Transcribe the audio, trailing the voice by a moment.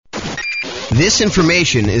This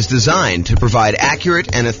information is designed to provide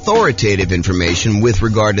accurate and authoritative information with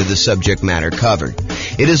regard to the subject matter covered.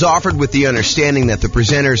 It is offered with the understanding that the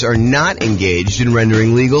presenters are not engaged in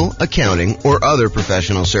rendering legal, accounting, or other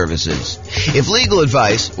professional services. If legal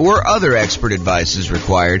advice or other expert advice is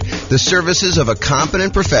required, the services of a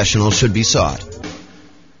competent professional should be sought.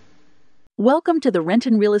 Welcome to the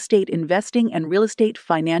Renton Real Estate Investing and Real Estate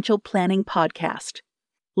Financial Planning Podcast.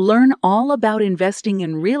 Learn all about investing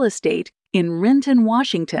in real estate in Renton,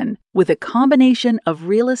 Washington, with a combination of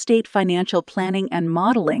real estate financial planning and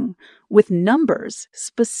modeling with numbers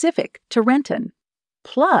specific to Renton,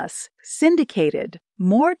 plus syndicated,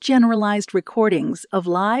 more generalized recordings of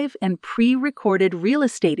live and pre-recorded real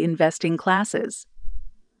estate investing classes.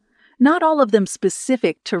 Not all of them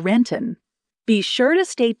specific to Renton. Be sure to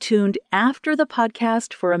stay tuned after the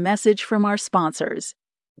podcast for a message from our sponsors.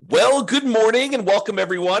 Well, good morning and welcome,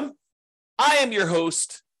 everyone. I am your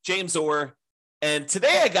host, James Orr, and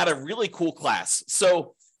today I got a really cool class.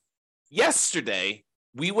 So yesterday,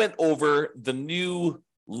 we went over the new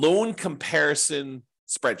loan comparison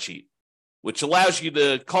spreadsheet, which allows you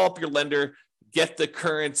to call up your lender, get the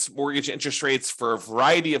current mortgage interest rates for a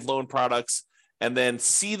variety of loan products, and then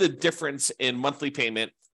see the difference in monthly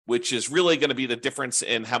payment, which is really going to be the difference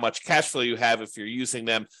in how much cash flow you have if you're using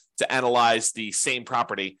them to analyze the same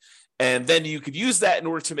property. And then you could use that in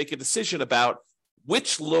order to make a decision about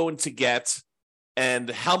which loan to get and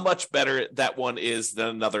how much better that one is than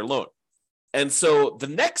another loan. And so the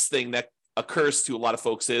next thing that occurs to a lot of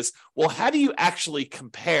folks is, well, how do you actually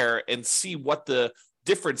compare and see what the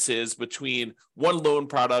difference is between one loan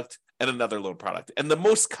product and another loan product? And the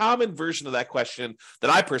most common version of that question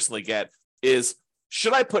that I personally get is,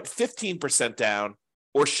 should I put 15% down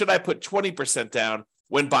or should I put 20% down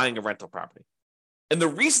when buying a rental property? And the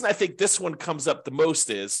reason I think this one comes up the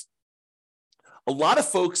most is a lot of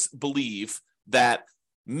folks believe that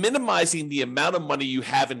minimizing the amount of money you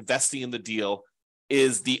have investing in the deal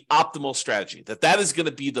is the optimal strategy, that is going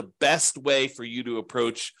to be the best way for you to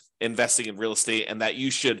approach investing in real estate, and that you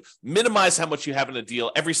should minimize how much you have in a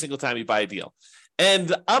deal every single time you buy a deal.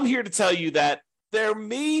 And I'm here to tell you that there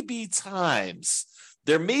may be times,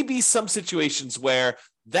 there may be some situations where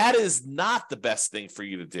that is not the best thing for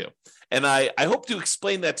you to do. And I hope to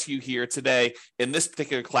explain that to you here today in this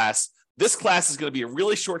particular class. This class is going to be a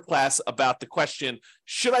really short class about the question,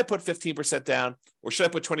 should I put 15% down or should I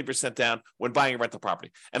put 20% down when buying a rental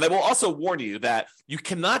property? And I will also warn you that you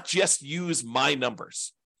cannot just use my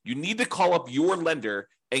numbers. You need to call up your lender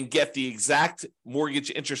and get the exact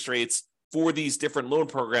mortgage interest rates for these different loan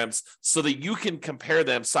programs so that you can compare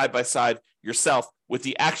them side by side yourself with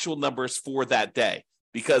the actual numbers for that day,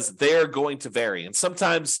 because they're going to vary. And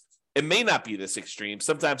sometimes it may not be this extreme.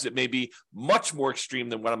 Sometimes it may be much more extreme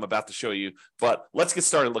than what I'm about to show you, but let's get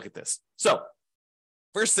started and look at this. So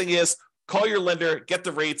first thing is, call your lender, get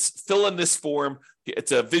the rates, fill in this form.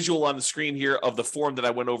 It's a visual on the screen here of the form that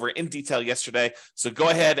I went over in detail yesterday. So go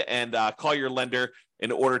ahead and call your lender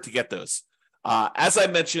in order to get those. As I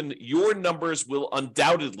mentioned, your numbers will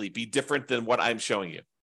undoubtedly be different than what I'm showing you.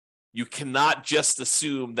 You cannot just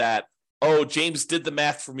assume that, oh, James did the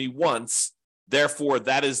math for me once, therefore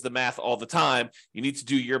that is the math all the time. You need to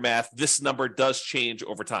do your math. This number does change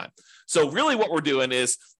over time. So really what we're doing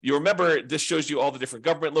is, you remember this shows you all the different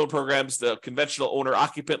government loan programs, the conventional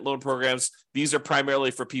owner-occupant loan programs. These are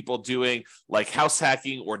primarily for people doing like house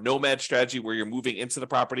hacking or nomad strategy where you're moving into the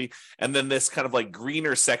property. And then this kind of like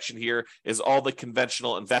greener section here is all the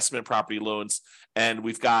conventional investment property loans. And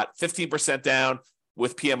we've got 15% down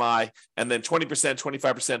with PMI, and then 20%,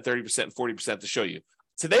 25%, 30%, and 40% to show you.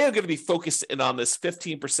 Today, I'm going to be focused in on this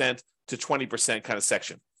 15% to 20% kind of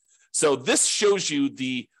section. So this shows you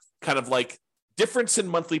the kind of like difference in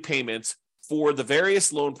monthly payments for the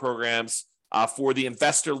various loan programs for the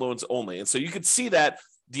investor loans only. And so you can see that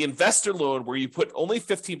the investor loan where you put only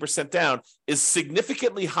 15% down is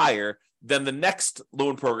significantly higher than the next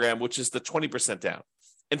loan program, which is the 20% down.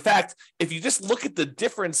 In fact, if you just look at the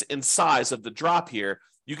difference in size of the drop here,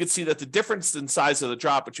 you can see that the difference in size of the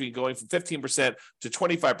drop between going from 15% to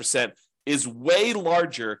 25% is way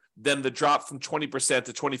larger than the drop from 20%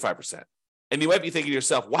 to 25%. And you might be thinking to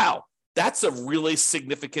yourself, wow, that's a really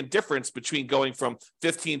significant difference between going from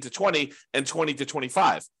 15 to 20 and 20 to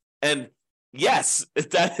 25. And yes,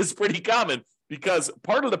 that is pretty common, because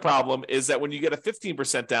part of the problem is that when you get a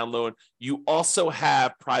 15% down loan, you also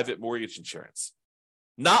have private mortgage insurance.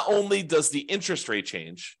 Not only does the interest rate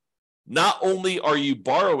change, not only are you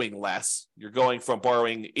borrowing less, you're going from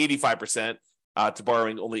borrowing 85% to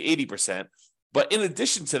borrowing only 80%, but in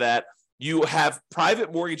addition to that, you have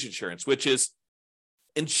private mortgage insurance, which is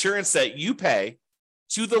insurance that you pay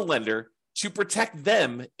to the lender to protect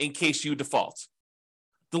them in case you default.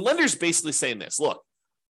 The lender's basically saying this, look,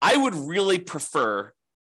 I would really prefer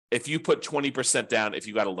if you put 20% down if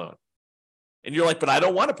you got a loan. And you're like, but I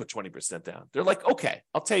don't want to put 20% down. They're like, okay,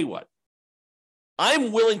 I'll tell you what.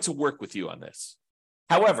 I'm willing to work with you on this.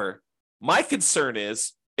 However, my concern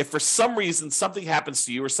is if for some reason something happens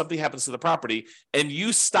to you or something happens to the property and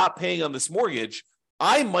you stop paying on this mortgage,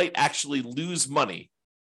 I might actually lose money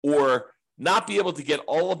or not be able to get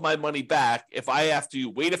all of my money back if I have to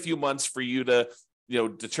wait a few months for you to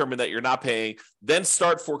determine that you're not paying, then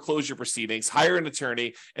start foreclosure proceedings, hire an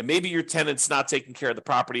attorney, and maybe your tenant's not taking care of the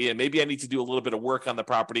property, and maybe I need to do a little bit of work on the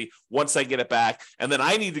property once I get it back, and then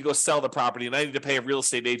I need to go sell the property, and I need to pay a real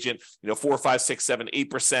estate agent, 4, 5, 6, 7,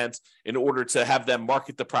 8% in order to have them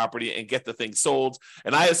market the property and get the thing sold.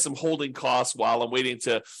 And I have some holding costs while I'm waiting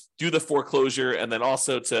to do the foreclosure, and then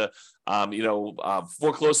also to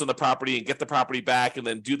foreclose on the property and get the property back, and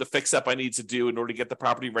then do the fix up I need to do in order to get the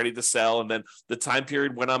property ready to sell. And then the time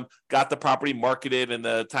period when I'm got the property marketed and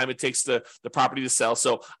the time it takes the property to sell.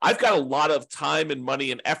 So I've got a lot of time and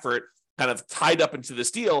money and effort kind of tied up into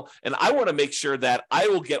this deal. And I want to make sure that I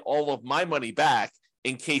will get all of my money back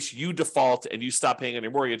in case you default and you stop paying on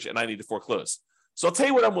your mortgage and I need to foreclose. So I'll tell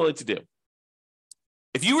you what I'm willing to do.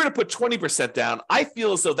 If you were to put 20% down, I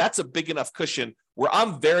feel as though that's a big enough cushion where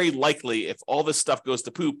I'm very likely, if all this stuff goes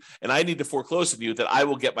to poop and I need to foreclose on you, that I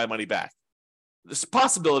will get my money back. There's a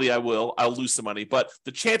possibility I'll lose some money, but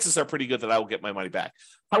the chances are pretty good that I will get my money back.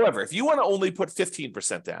 However, if you want to only put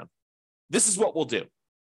 15% down, this is what we'll do.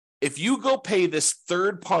 If you go pay this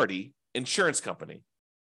third-party insurance company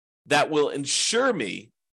that will insure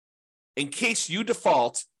me in case you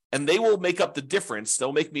default, and they will make up the difference,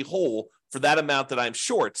 they'll make me whole for that amount that I'm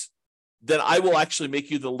short, then I will actually make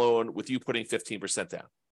you the loan with you putting 15% down.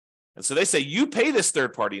 And so they say, you pay this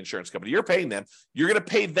third-party insurance company, you're paying them, you're going to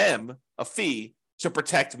pay them a fee to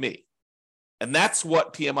protect me. And that's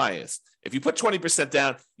what PMI is. If you put 20%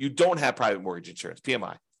 down, you don't have private mortgage insurance,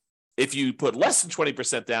 PMI. If you put less than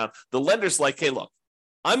 20% down, the lender's like, hey, look,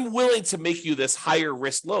 I'm willing to make you this higher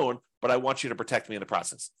risk loan, but I want you to protect me in the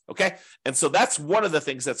process, okay? And so that's one of the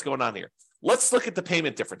things that's going on here. Let's look at the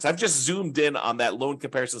payment difference. I've just zoomed in on that loan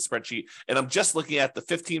comparison spreadsheet, and I'm just looking at the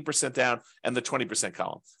 15% down and the 20%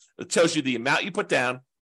 column. It tells you the amount you put down,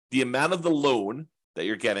 the amount of the loan that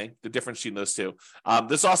you're getting, the difference between those two.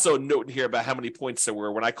 There's also a note in here about how many points there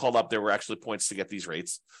were. When I called up, there were actually points to get these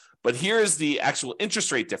rates. But here is the actual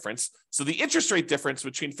interest rate difference. So the interest rate difference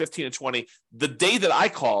between 15 and 20, the day that I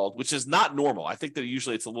called, which is not normal, I think that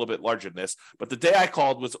usually it's a little bit larger than this, but the day I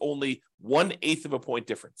called was only 1/8 of a point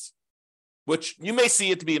difference, which you may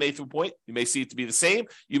see it to be 1/8 of a point. You may see it to be the same.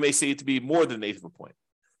 You may see it to be more than 1/8 of a point.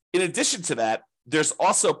 In addition to that, there's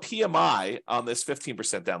also PMI on this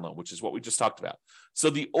 15% down loan, which is what we just talked about.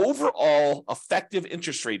 So the overall effective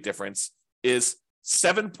interest rate difference is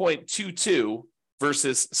 7.22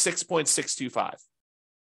 versus 6.625.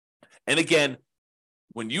 And again,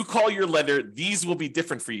 when you call your lender, these will be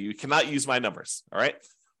different for you. You cannot use my numbers, all right?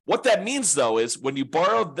 What that means, though, is when you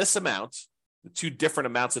borrow this amount, the two different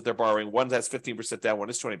amounts that they're borrowing, one has 15% down, one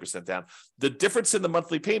is 20% down, the difference in the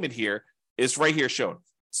monthly payment here is right here shown.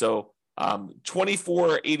 So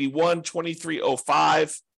 $24.81,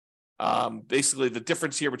 $23.05. Basically, the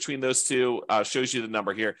difference here between those two shows you the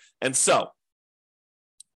number here. And so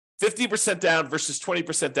 50% down versus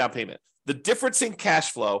 20% down payment. The difference in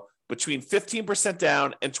cash flow between 15%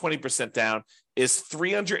 down and 20% down is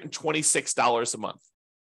 $326 a month.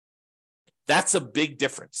 That's a big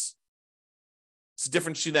difference. It's the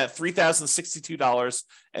difference between that $3,062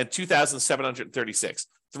 and $2,736,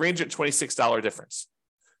 $326 difference.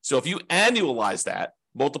 So if you annualize that,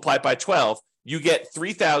 multiply it by 12, you get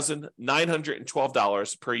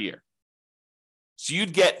 $3,912 per year. So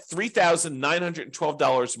you'd get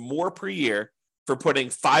 $3,912 more per year for putting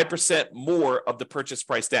 5% more of the purchase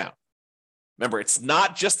price down. Remember, it's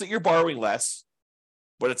not just that you're borrowing less,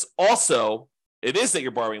 but it is that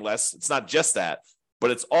you're borrowing less. It's not just that,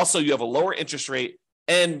 but it's also you have a lower interest rate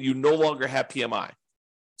and you no longer have PMI.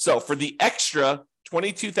 So for the extra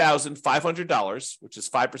 $22,500, which is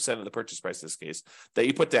 5% of the purchase price in this case, that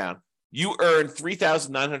you put down, you earn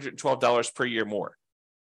 $3,912 per year more,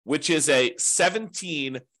 which is a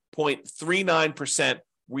 17.39%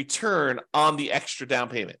 return on the extra down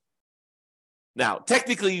payment. Now,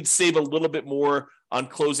 technically, you'd save a little bit more on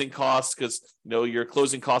closing costs because your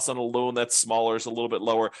closing costs on a loan that's smaller is a little bit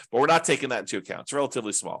lower, but we're not taking that into account. It's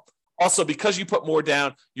relatively small. Also, because you put more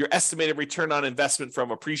down, your estimated return on investment from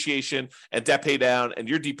appreciation and debt pay down and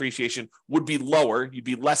your depreciation would be lower. You'd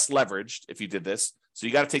be less leveraged if you did this. So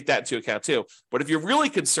you got to take that into account too. But if you're really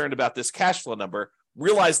concerned about this cash flow number,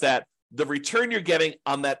 realize that the return you're getting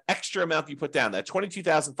on that extra amount you put down, that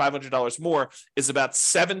 $22,500 more, is about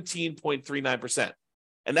 17.39%.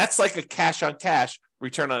 And that's like a cash on cash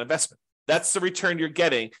return on investment. That's the return you're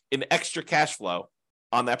getting in extra cash flow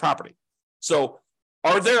on that property. So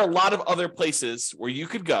are there a lot of other places where you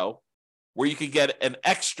could go where you could get an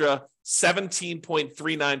extra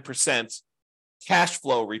 17.39% cash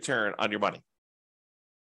flow return on your money?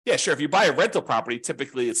 Yeah, sure. If you buy a rental property,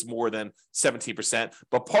 typically it's more than 17%,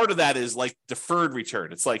 but part of that is like deferred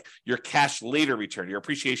return. It's like your cash later return, your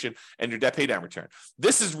appreciation and your debt pay down return.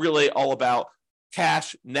 This is really all about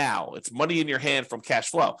cash now. It's money in your hand from cash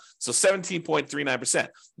flow. So 17.39%.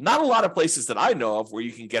 Not a lot of places that I know of where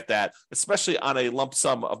you can get that, especially on a lump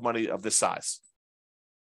sum of money of this size.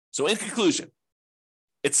 So in conclusion,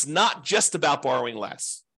 it's not just about borrowing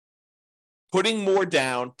less. Putting more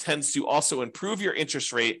down tends to also improve your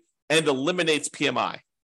interest rate and eliminates PMI.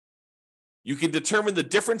 You can determine the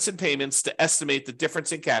difference in payments to estimate the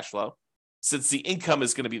difference in cash flow, since the income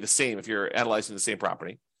is going to be the same if you're analyzing the same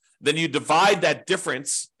property. Then you divide that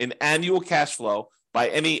difference in annual cash flow by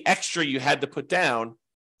any extra you had to put down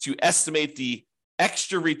to estimate the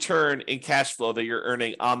extra return in cash flow that you're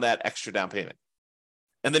earning on that extra down payment.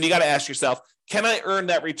 And then you got to ask yourself, can I earn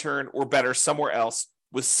that return or better somewhere else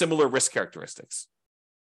with similar risk characteristics?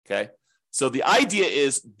 Okay. So the idea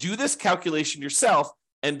is do this calculation yourself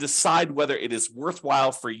and decide whether it is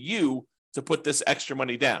worthwhile for you to put this extra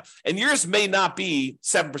money down. And yours may not be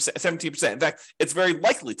 7%, 17%. In fact, it's very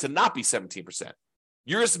likely to not be 17%.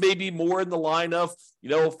 Yours may be more in the line of,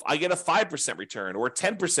 if I get a 5% return or a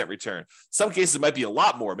 10% return. Some cases it might be a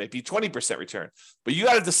lot more, maybe 20% return. But you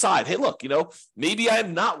got to decide, hey, look, maybe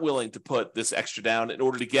I'm not willing to put this extra down in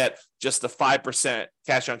order to get just the 5%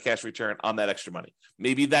 cash on cash return on that extra money.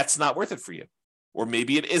 Maybe that's not worth it for you. Or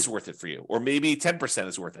maybe it is worth it for you. Or maybe 10%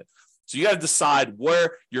 is worth it. So you got to decide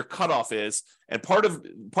where your cutoff is. And part of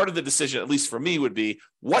the decision, at least for me, would be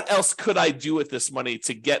what else could I do with this money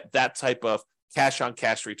to get that type of cash on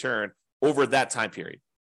cash return over that time period.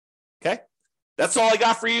 Okay. That's all I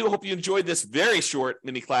got for you. Hope you enjoyed this very short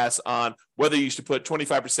mini class on whether you should put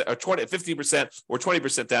 25% or 15% or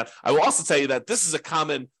 20% down. I will also tell you that this is a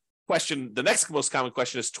common question. The next most common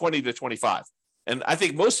question is 20 to 25. And I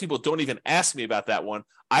think most people don't even ask me about that one.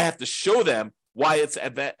 I have to show them why it's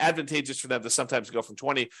advantageous for them to sometimes go from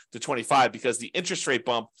 20 to 25 because the interest rate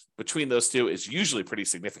bump between those two is usually pretty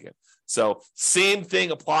significant. So same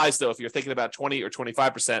thing applies, though, if you're thinking about 20 or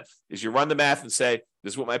 25%, is you run the math and say,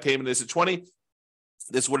 this is what my payment is at 20,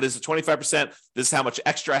 this is what it is at 25%, this is how much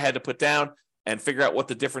extra I had to put down, and figure out what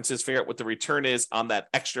the difference is, figure out what the return is on that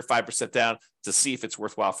extra 5% down to see if it's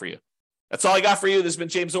worthwhile for you. That's all I got for you. This has been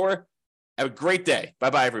James Orr. Have a great day.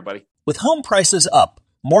 Bye-bye, everybody. With home prices up,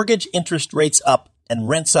 mortgage interest rates up, and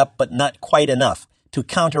rents up but not quite enough to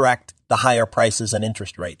counteract the higher prices and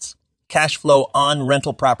interest rates, cash flow on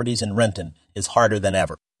rental properties in Renton is harder than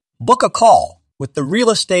ever. Book a call with the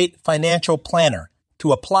Real Estate Financial Planner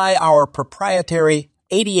to apply our proprietary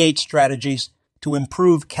 88 strategies to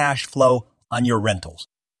improve cash flow on your rentals.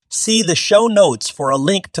 See the show notes for a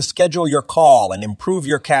link to schedule your call and improve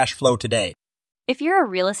your cash flow today. If you're a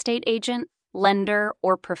real estate agent, lender,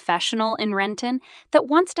 or professional in Renton that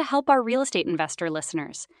wants to help our real estate investor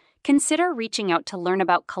listeners, consider reaching out to learn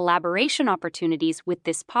about collaboration opportunities with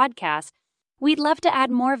this podcast. We'd love to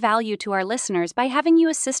add more value to our listeners by having you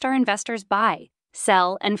assist our investors buy,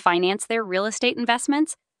 sell, and finance their real estate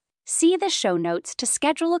investments. See the show notes to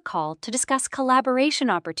schedule a call to discuss collaboration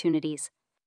opportunities.